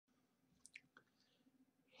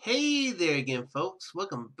Hey there again, folks.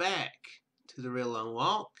 Welcome back to the Real Long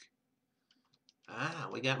Walk.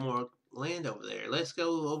 We got more land over there. Let's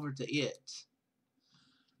go over to it.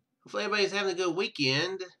 Hopefully everybody's having a good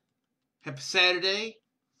weekend. Happy Saturday.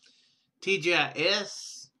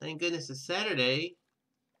 TGIS. Thank goodness it's Saturday.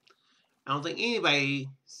 I don't think anybody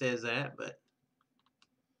says that, but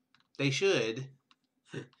they should.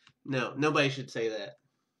 No, nobody should say that.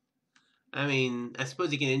 I mean, I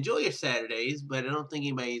suppose you can enjoy your Saturdays, but I don't think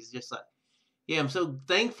anybody's just like, yeah, I'm so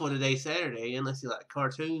thankful today's Saturday, unless you like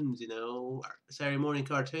cartoons, Saturday morning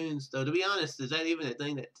cartoons. Though, to be honest, is that even a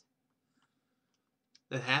thing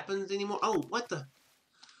that happens anymore? Oh, what the?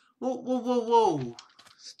 Whoa, whoa, whoa, whoa.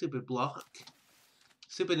 Stupid block.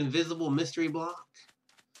 Stupid invisible mystery block.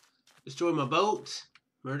 Destroyed my boat.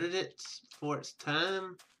 Murdered it before its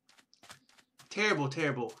time. Terrible,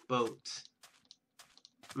 terrible boat.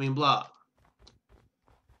 I mean, block.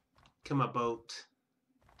 Come on, boat.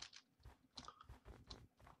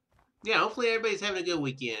 Yeah, hopefully everybody's having a good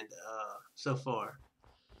weekend so far.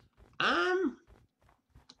 I'm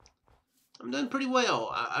doing pretty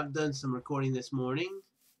well. I've done some recording this morning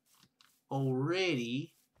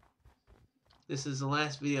already. This is the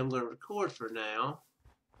last video I'm going to record for now.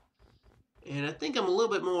 And I think I'm a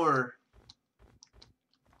little bit more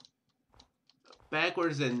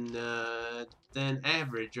backwards than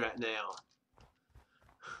average right now.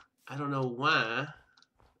 I don't know why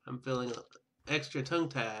I'm feeling extra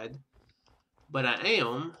tongue-tied, but I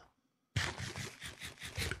am.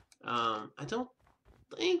 I don't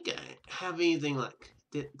think I have anything like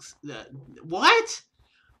what?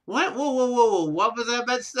 What? Whoa, whoa, whoa, whoa! What was I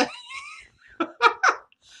about to say? I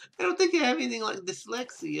don't think I have anything like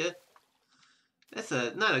dyslexia. That's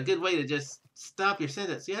not a good way to just stop your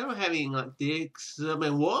sentence. See, I don't have anything like dicks. I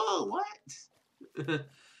mean, whoa, what?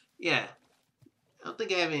 Yeah, I don't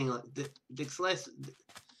think I have anything like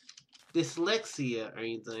dyslexia or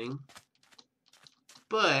anything.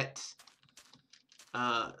 But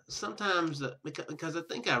sometimes, because I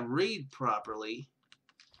think I read properly,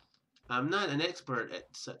 I'm not an expert at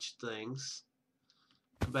such things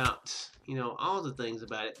about, all the things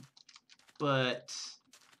about it. But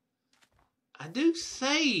I do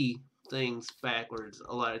say things backwards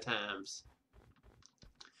a lot of times,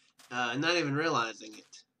 not even realizing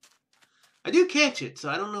it. I do catch it, so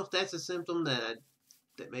I don't know if that's a symptom that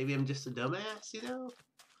maybe I'm just a dumbass,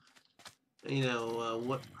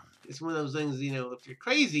 what? It's one of those things, if you're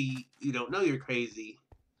crazy, you don't know you're crazy.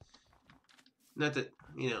 Not that,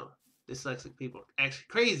 dyslexic people are actually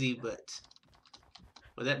crazy, but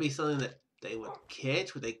would that be something that they would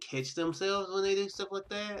catch? Would they catch themselves when they do stuff like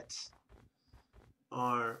that?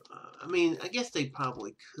 Or, I mean, I guess they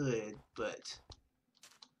probably could, but,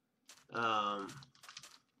 and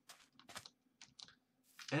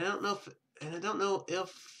I don't know if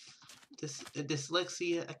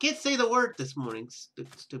dyslexia. I can't say the word this morning.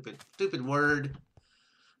 Stupid word.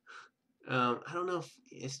 I don't know if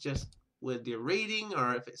it's just with your reading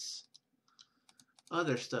or if it's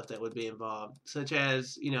other stuff that would be involved, such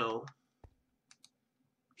as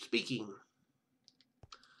speaking.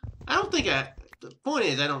 The point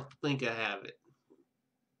is, I don't think I have it,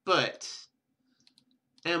 but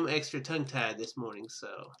I'm extra tongue-tied this morning,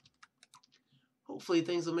 so hopefully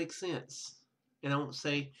things will make sense, and I won't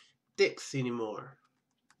say dicks anymore.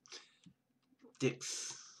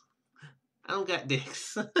 Dicks. I don't got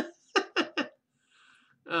dicks.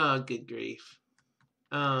 Oh, good grief.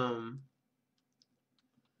 So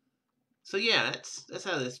yeah, that's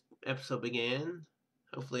how this episode began.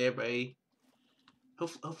 Hopefully everybody,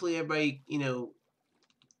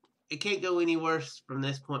 it can't go any worse from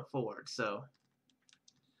this point forward. So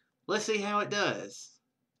let's see how it does.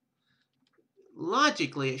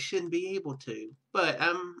 Logically, it shouldn't be able to, but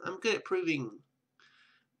I'm good at proving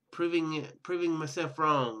myself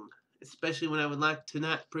wrong, especially when I would like to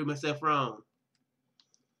not prove myself wrong.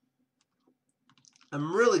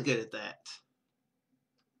 I'm really good at that.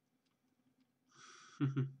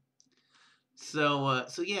 So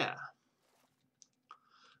yeah.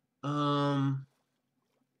 I'm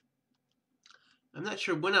not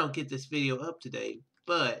sure when I'll get this video up today,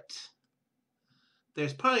 but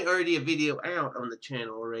there's probably already a video out on the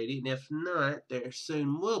channel already, and if not, there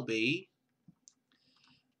soon will be.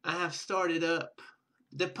 I have started up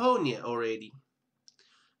Deponia already.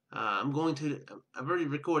 I've already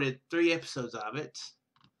recorded 3 episodes of it,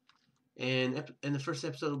 and the first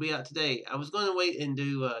episode will be out today. I was going to wait and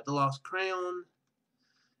do The Lost Crown,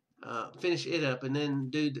 finish it up, and then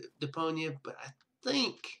do Deponia, but I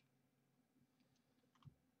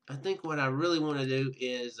think what I really want to do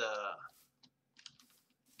is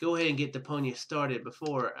go ahead and get Deponia started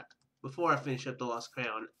before before I finish up the Lost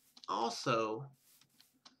Crown. Also,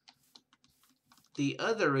 the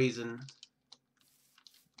other reason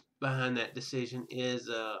behind that decision is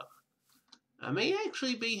I may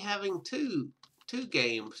actually be having two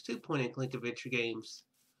point-and-click adventure games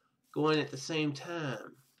going at the same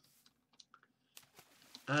time.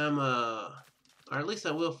 Or at least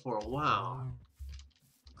I will for a while.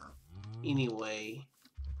 Anyway,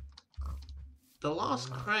 the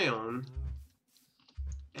Lost Crown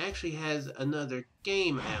actually has another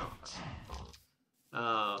game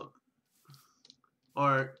out.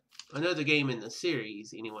 Or another game in the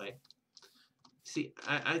series, anyway. See,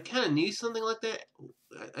 I kind of knew something like that.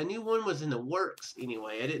 I knew one was in the works,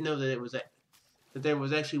 anyway. I didn't know that there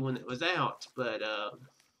was actually one that was out, but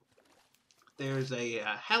there's a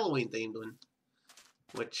Halloween-themed one,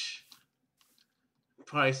 which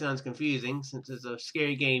probably sounds confusing since it's a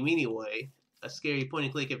scary game anyway, a scary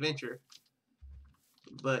point-and-click adventure.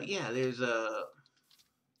 But yeah,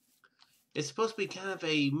 it's supposed to be kind of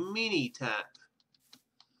a mini-type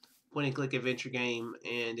point-and-click adventure game,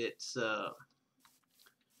 and it's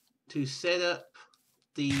to set up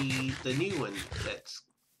the new one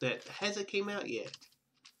that hasn't came out yet.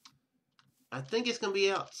 I think it's going to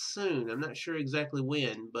be out soon. I'm not sure exactly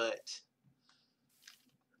when, but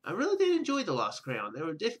I really did enjoy the Lost Crown. There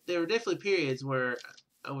were definitely periods where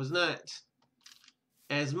I was not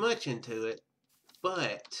as much into it,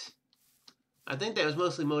 but I think that was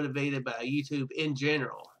mostly motivated by YouTube in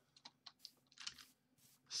general.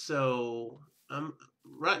 So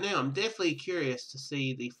right now I'm definitely curious to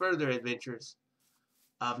see the further adventures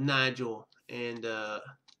of Nigel and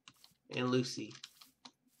Lucy,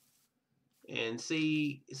 and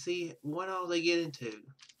see what all they get into.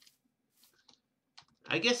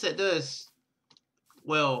 I guess that does,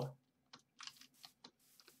 well,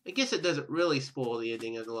 I guess it doesn't really spoil the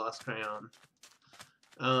ending of the Lost Crown.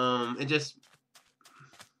 It just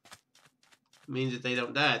means that they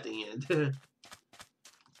don't die at the end.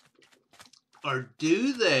 Or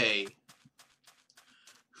do they?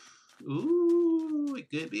 Ooh, it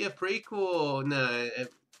could be a prequel. No,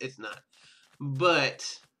 it's not.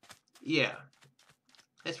 But yeah,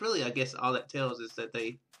 that's really, I guess, all that tells is that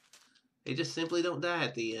they just simply don't die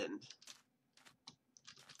at the end.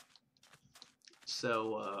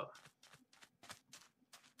 So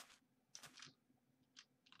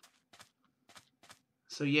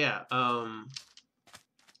yeah, I'm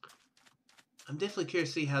definitely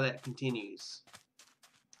curious to see how that continues.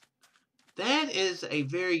 That is a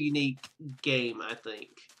very unique game, I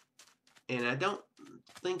think, and I don't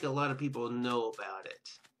think a lot of people know about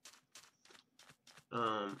it.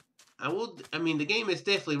 I mean, the game is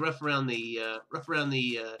definitely rough around the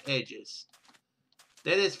edges.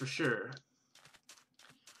 That is for sure.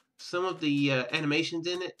 Some of the animations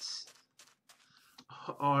in it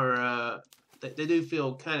are they do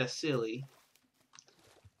feel kind of silly.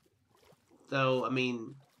 Though, I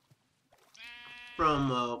mean, from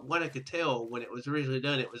what I could tell when it was originally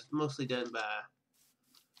done, it was mostly done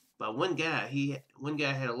by one guy. One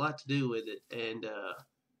guy had a lot to do with it, and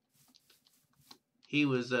he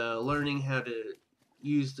was learning how to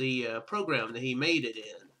use the program that he made it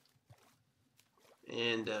in,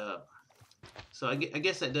 and so I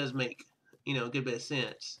guess that does make, a good bit of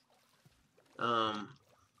sense. I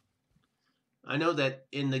know that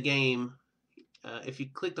in the game, if you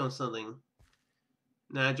clicked on something,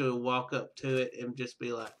 Nigel would walk up to it and just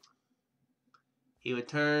be like, he would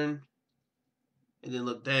turn and then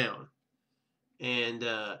look down. And,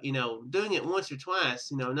 doing it once or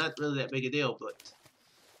twice, not really that big a deal, but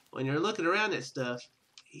when you're looking around at stuff,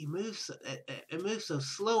 it moves so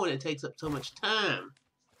slow and it takes up so much time.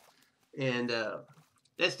 And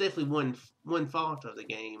that's definitely one fault of the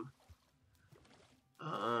game.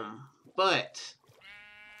 But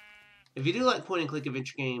if you do like point-and-click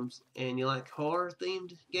adventure games and you like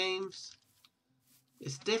horror-themed games,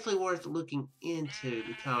 it's definitely worth looking into,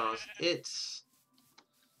 because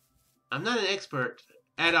I'm not an expert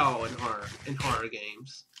at all in horror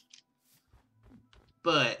games,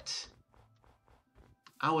 but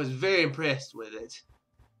I was very impressed with it.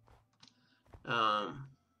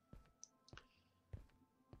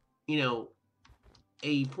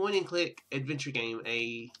 A point-and-click adventure game,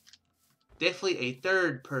 definitely a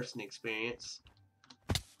third-person experience,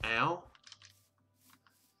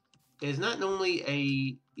 is not normally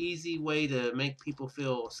a easy way to make people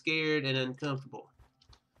feel scared and uncomfortable.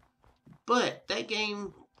 But that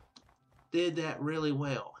game did that really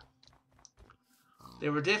well.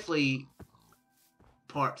 There were definitely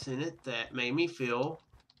parts in it that made me feel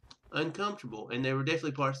uncomfortable, and there were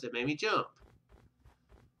definitely parts that made me jump.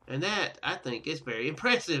 And that, I think, is very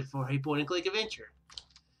impressive for a point-and-click adventure.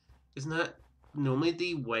 is not normally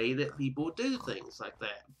the way that people do things like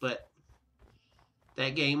that. But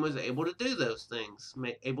that game was able to do those things,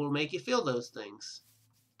 able to make you feel those things.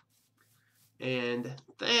 And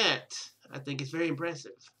that, I think, is very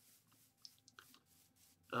impressive.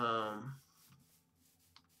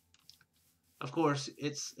 Of course,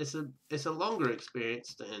 it's a longer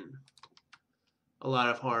experience than a lot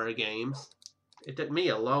of horror games. It took me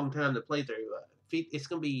a long time to play through. It's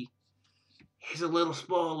gonna be, here's a little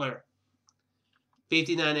spoiler.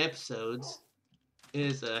 59 episodes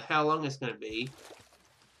is how long it's gonna be.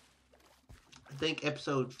 I think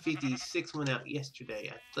episode 56 went out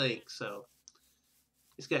yesterday. I think so.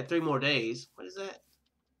 It's got 3 more days. What is that?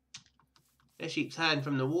 That sheep's hiding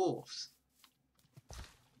from the wolves.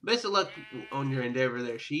 Best of luck on your endeavor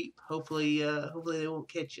there, sheep. Hopefully they won't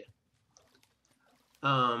catch you.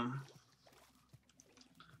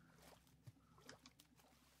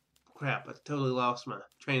 Crap, I totally lost my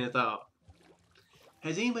train of thought.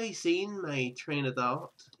 Has anybody seen my train of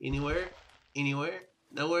thought? Anywhere? Anywhere?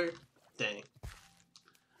 Nowhere? Dang.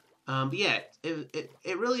 But yeah,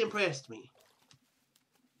 it really impressed me.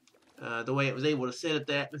 The way it was able to set up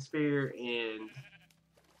the atmosphere, and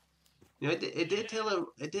you know, it did tell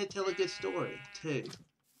a good story too.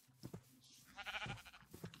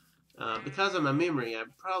 Because of my memory, I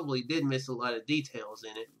probably did miss a lot of details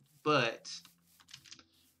in it,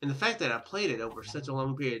 and the fact that I played it over such a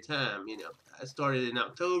long period of time, you know, I started in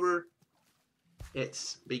October.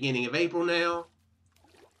 It's beginning of April now,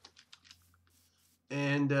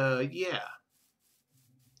 and yeah,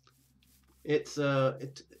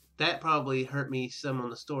 that probably hurt me some on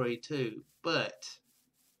the story too, but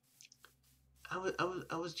I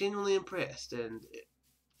was genuinely impressed, and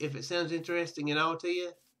if it sounds interesting at all to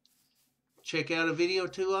you, check out a video or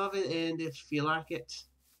 2 of it, and if you like it,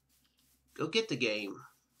 go get the game.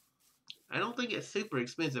 I don't think it's super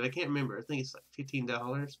expensive. I can't remember. I think it's like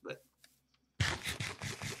 $15, but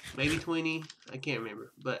maybe 20. I can't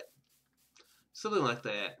remember, but something like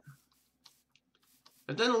that.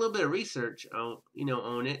 I've done a little bit of research on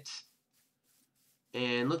it,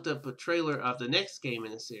 and looked up a trailer of the next game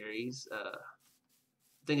in the series. I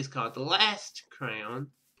think it's called The Last Crown.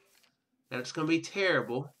 That's going to be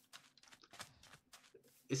terrible,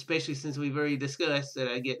 especially since we've already discussed that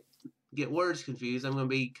I get words confused. I'm going to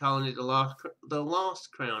be calling it the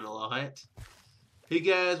Lost Crown a lot. Hey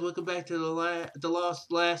guys, welcome back to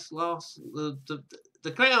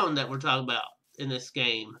the crown that we're talking about in this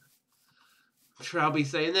game. I'm sure I'll be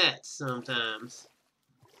saying that sometimes.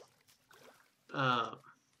 But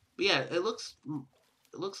yeah, it looks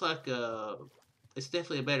like it's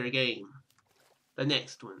definitely a better game, the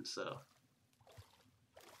next one. So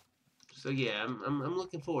yeah, I'm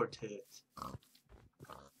looking forward to it.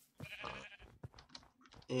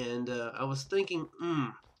 And I was thinking,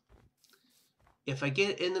 if I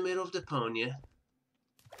get in the middle of Deponia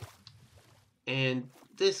and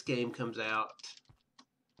this game comes out,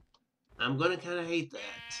 I'm gonna kind of hate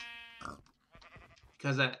that,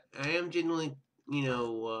 because I am genuinely,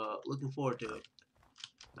 looking forward to it.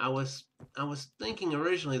 I was thinking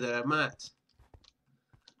originally that I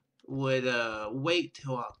would wait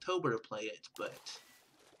till October to play it, but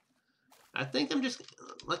I think I'm just,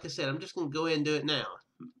 like I said, I'm just gonna go ahead and do it now.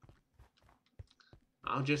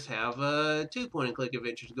 I'll just have 2 point-and-click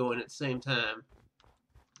adventures going at the same time.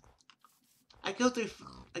 I go through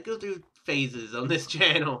phases on this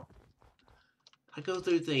channel. I go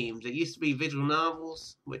through themes. It used to be visual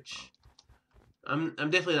novels, which I'm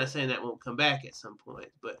definitely not saying that won't come back at some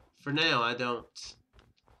point, but for now I'm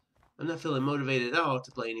not feeling motivated at all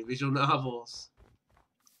to play any visual novels.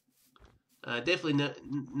 Definitely not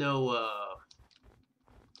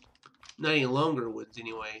any longer ones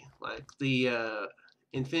anyway, like the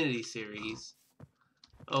Infinity series.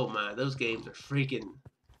 Oh my, those games are freaking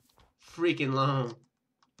long.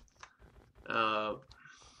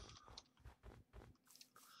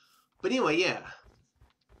 But anyway, yeah.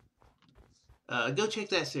 Go check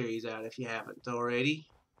that series out if you haven't already.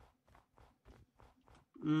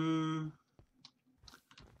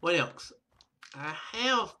 What else? I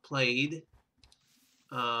have played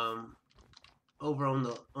over on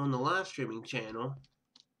the live streaming channel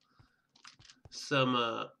some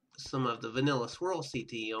of the Vanilla Swirl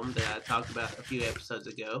CTM that I talked about a few episodes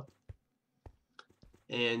ago,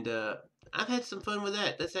 and I've had some fun with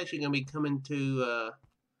that. That's actually going to be coming to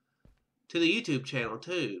the YouTube channel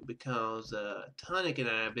too, because Tonic and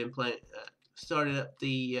I have been playing. Started up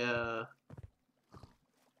the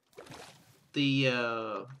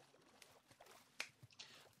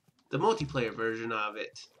multiplayer version of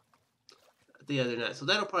it the other night, so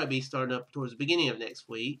that'll probably be starting up towards the beginning of next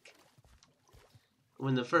week.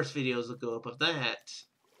 when the first videos will go up of that.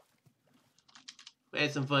 We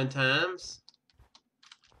had some fun times.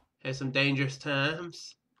 Had some dangerous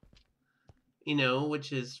times. You know,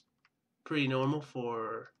 which is pretty normal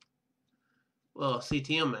for, well,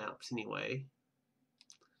 CTM maps anyway.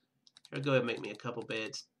 I'll go ahead and make me a couple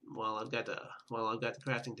beds while I've got the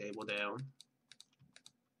crafting table down.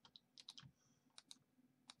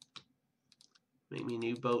 Make me a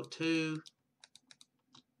new boat too.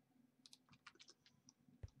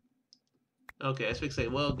 Okay, that's what I say.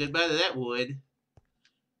 Well, goodbye to that wood.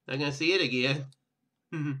 Not gonna see it again.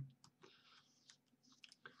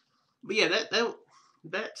 But yeah, that's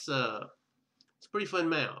it's a pretty fun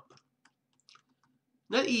map.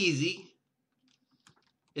 Not easy.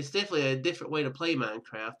 It's definitely a different way to play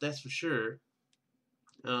Minecraft, that's for sure.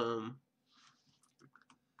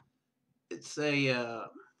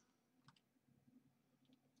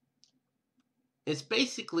 It's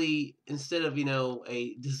basically, instead of, you know,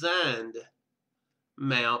 a designed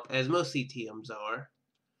map, as most CTMs are,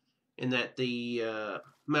 in that the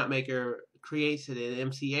map maker creates it in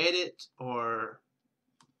MC Edit, or,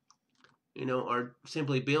 you know, or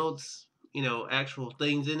simply builds, you know, actual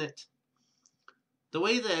things in it. The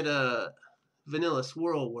way that Vanilla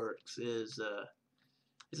Swirl works is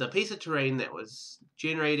a piece of terrain that was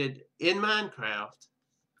generated in Minecraft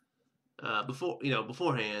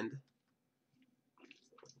beforehand,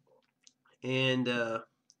 and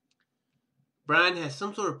Brian has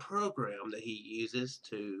some sort of program that he uses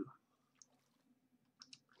to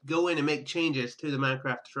go in and make changes to the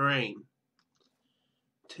Minecraft terrain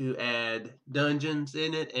to add dungeons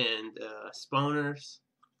in it and spawners.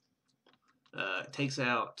 Takes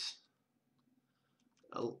out.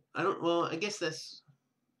 I guess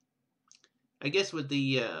with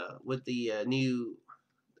the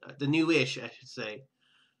newish, I should say,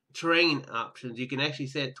 terrain options, you can actually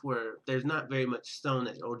set it to where there's not very much stone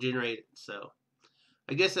that will generate it. So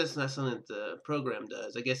I guess that's not something that the program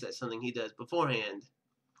does. I guess that's something he does beforehand.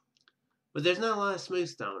 But there's not a lot of smooth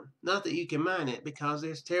stone. Not that you can mine it, because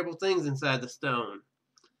there's terrible things inside the stone.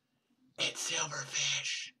 It's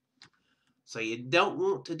silverfish. So you don't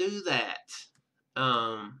want to do that.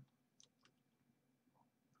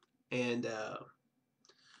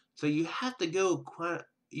 So you have to go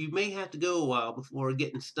you may have to go a while before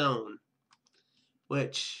getting stone,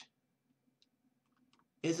 which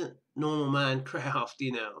isn't normal Minecraft,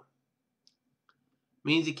 you know.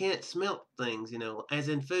 Means you can't smelt things, you know, as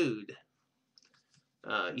in food.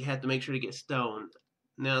 You have to make sure to get stone.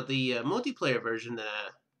 Now the multiplayer version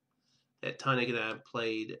that Tonic and I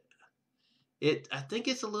played, I think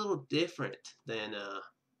it's a little different than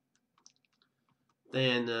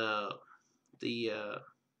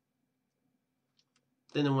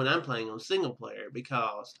the one I'm playing on single player,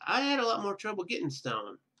 because I had a lot more trouble getting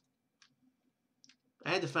stone.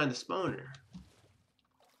 I had to find a spawner,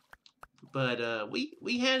 but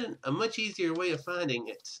we had a much easier way of finding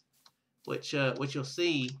it, which you'll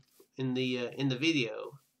see in the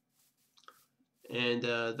video, and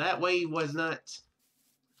that way was not,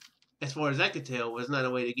 as far as I could tell, was not a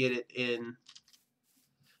way to get it in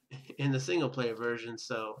the single player version.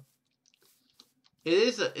 So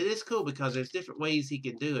it is cool, because there's different ways he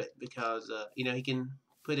can do it, because you know, he can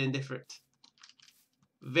put in different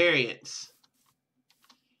variants.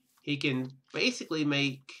 He can basically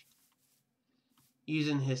make,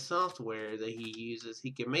 using his software that he uses,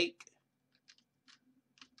 he can make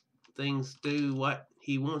things do what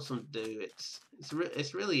he wants them to do.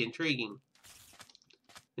 It's really intriguing.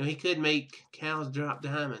 You know, he could make cows drop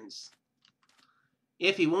diamonds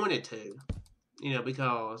if he wanted to, you know,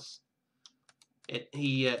 because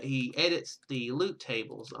he edits the loot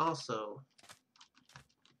tables also.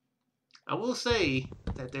 I will say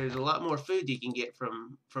that there's a lot more food you can get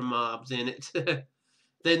from mobs in it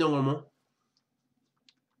than normal.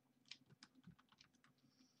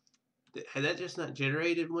 Had that just not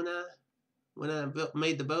generated when I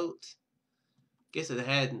made the boat? Guess it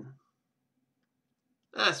hadn't.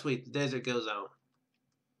 Ah, sweet, the desert goes on.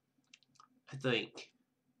 I think.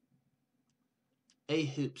 A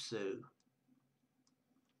hoopsoo.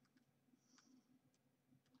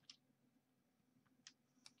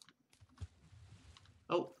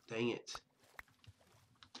 Oh, dang it.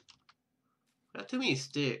 Not too many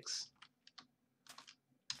sticks.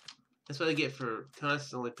 That's what I get for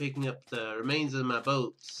constantly picking up the remains of my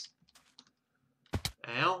boats.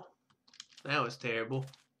 Ow. That was terrible.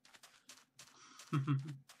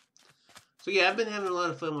 So yeah, I've been having a lot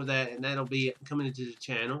of fun with that, and that'll be coming into the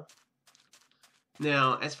channel.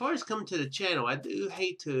 Now, as far as coming to the channel, I do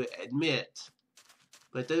hate to admit,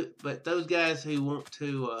 but those guys who want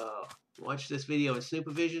to watch this video in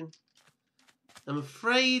supervision, I'm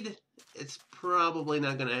afraid it's probably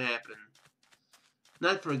not going to happen.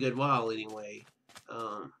 Not for a good while, anyway.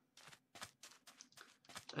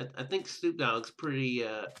 I think Snoop Dogg's pretty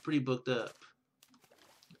booked up,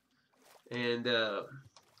 and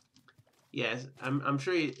yes, I'm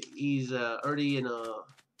sure he's already in a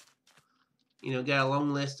got a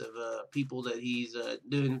long list of people that he's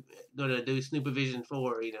gonna do supervision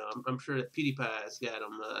for. I'm sure that PewDiePie's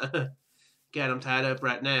got him tied up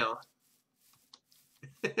right now.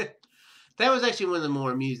 That was actually one of the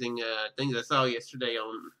more amusing things I saw yesterday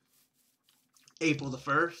on April the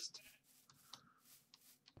 1st.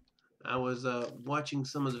 I was watching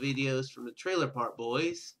some of the videos from the Trailer Park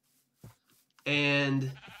Boys,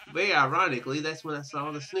 and very ironically, that's when I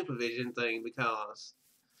saw the Snoopavision thing, because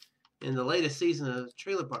in the latest season of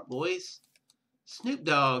Trailer Park Boys, Snoop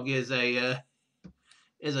Dogg is a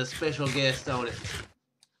special guest on it.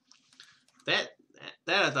 That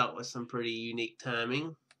I thought was some pretty unique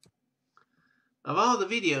timing. Of all the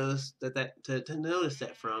videos to notice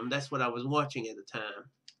that from, that's what I was watching at the time.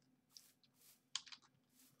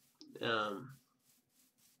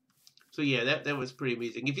 So yeah, that was pretty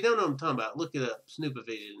amusing. If you don't know what I'm talking about, look it up,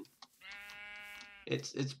 Snoopavision.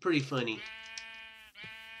 It's pretty funny.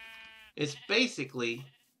 It's basically,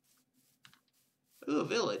 ooh, a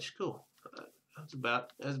village, cool. I was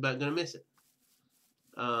about gonna miss it.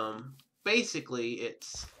 Basically,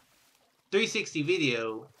 it's 360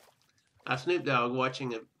 video of Snoop Dogg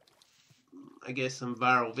watching I guess some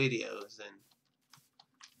viral videos and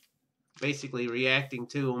basically reacting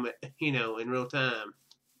to them, in real time.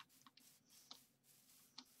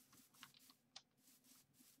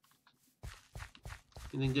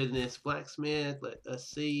 And then goodness, blacksmith, let us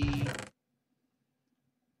see.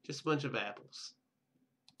 Just a bunch of apples.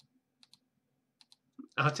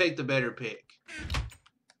 I'll take the better pick.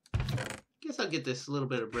 Guess I'll get this little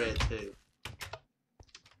bit of bread too.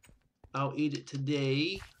 I'll eat it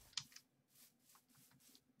today.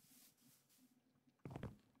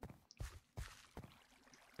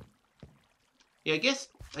 Yeah, I guess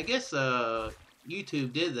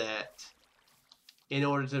YouTube did that in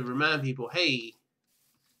order to remind people, hey,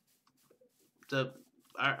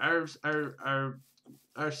 our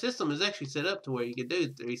system is actually set up to where you can do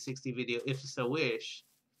 360 video if you so wish.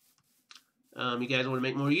 You guys want to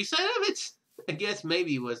make more use out of it? I guess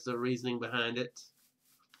maybe was the reasoning behind it.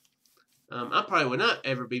 I probably would not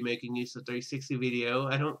ever be making use of 360 video.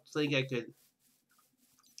 I don't think I could.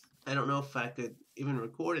 I don't know if I could even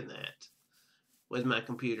record in that with my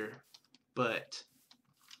computer. But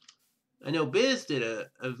I know Biz did a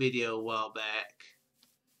video a while back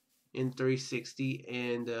in 360,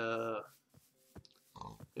 and it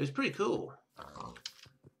was pretty cool. I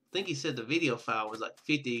think he said the video file was like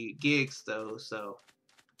 50 gigs though, so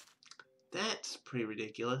that's pretty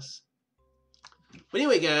ridiculous. But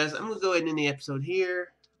anyway, guys, I'm going to go ahead and end the episode here.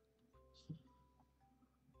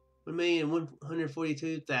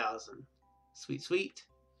 1,142,000. Sweet, sweet.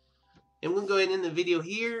 And we're going to go ahead and end the video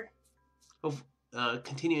here. Hope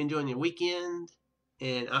continue enjoying your weekend.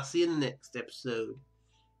 And I'll see you in the next episode.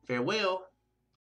 Farewell.